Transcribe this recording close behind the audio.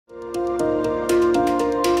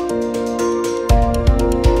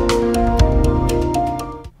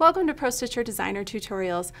Welcome to ProStitcher Designer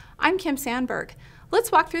Tutorials. I'm Kim Sandberg.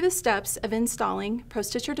 Let's walk through the steps of installing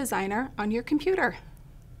ProStitcher Designer on your computer.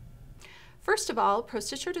 First of all,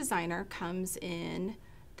 ProStitcher Designer comes in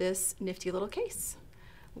this nifty little case.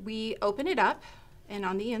 We open it up, and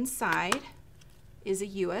on the inside is a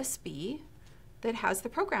USB that has the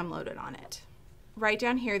program loaded on it. Right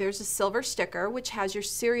down here there's a silver sticker which has your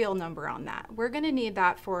serial number on that. We're going to need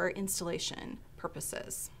that for installation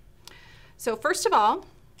purposes. So first of all,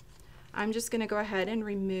 I'm just going to go ahead and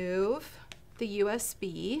remove the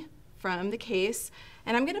USB from the case,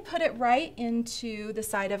 and I'm going to put it right into the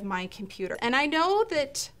side of my computer. And I know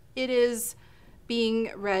that it is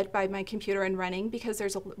being read by my computer and running because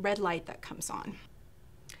there's a red light that comes on.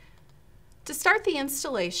 To start the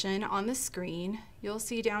installation on the screen, you'll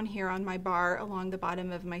see down here on my bar along the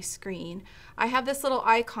bottom of my screen, I have this little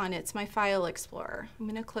icon. It's my File Explorer. I'm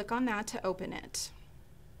going to click on that to open it.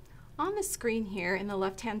 On the screen here in the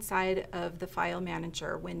left-hand side of the File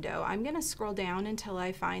Manager window, I'm going to scroll down until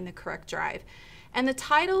I find the correct drive. And the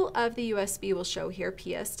title of the USB will show here,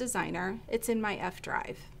 PS Designer. It's in my F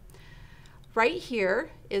drive. Right here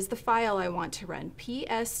is the file I want to run,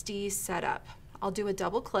 PSD Setup. I'll do a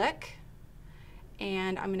double click,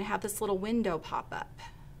 and I'm going to have this little window pop up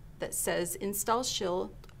that says Install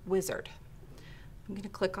Shield Wizard. I'm going to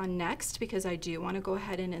click on Next because I do want to go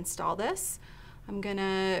ahead and install this. I'm going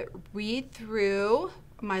to read through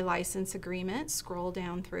my license agreement, scroll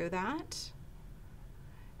down through that,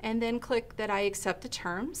 and then click that I accept the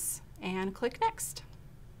terms and click Next.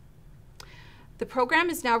 The program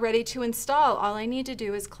is now ready to install. All I need to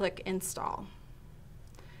do is click Install.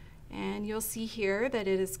 And you'll see here that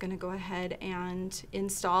it is going to go ahead and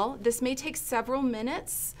install. This may take several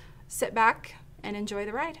minutes. Sit back and enjoy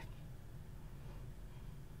the ride.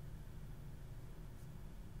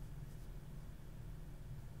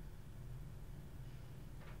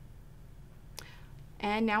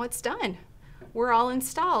 And now it's done. We're all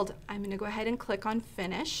installed. I'm going to go ahead and click on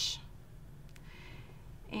Finish.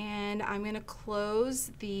 And I'm going to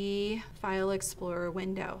close the File Explorer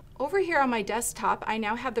window. Over here on my desktop, I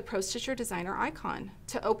now have the ProStitcher Designer icon.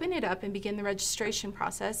 To open it up and begin the registration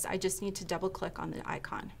process, I just need to double click on the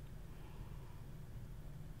icon.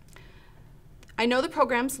 I know the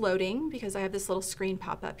program's loading because I have this little screen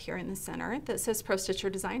pop up here in the center that says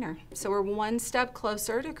ProStitcher Designer. So we're one step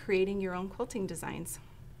closer to creating your own quilting designs.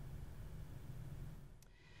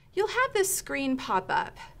 You'll have this screen pop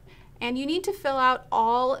up, and you need to fill out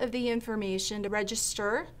all of the information to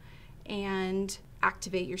register and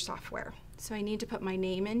activate your software. So I need to put my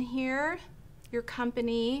name in here, your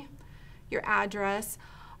company, your address.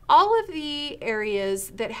 All of the areas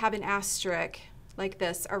that have an asterisk like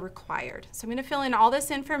this are required. So I'm going to fill in all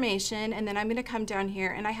this information, and then I'm going to come down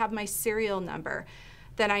here and I have my serial number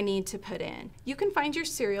that I need to put in. You can find your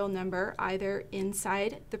serial number either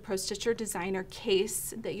inside the ProStitcher Designer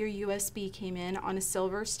case that your USB came in on a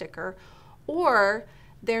silver sticker, or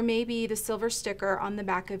there may be the silver sticker on the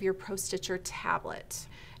back of your ProStitcher tablet.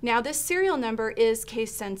 Now this serial number is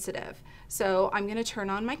case sensitive, so I'm going to turn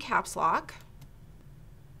on my caps lock,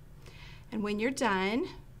 and when you're done,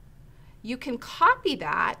 you can copy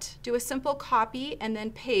that, do a simple copy and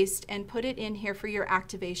then paste and put it in here for your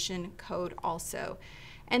activation code also.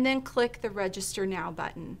 And then click the Register Now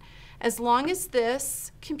button. As long as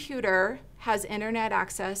this computer has internet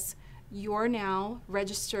access, you're now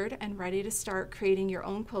registered and ready to start creating your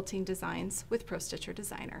own quilting designs with ProStitcher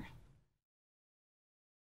Designer.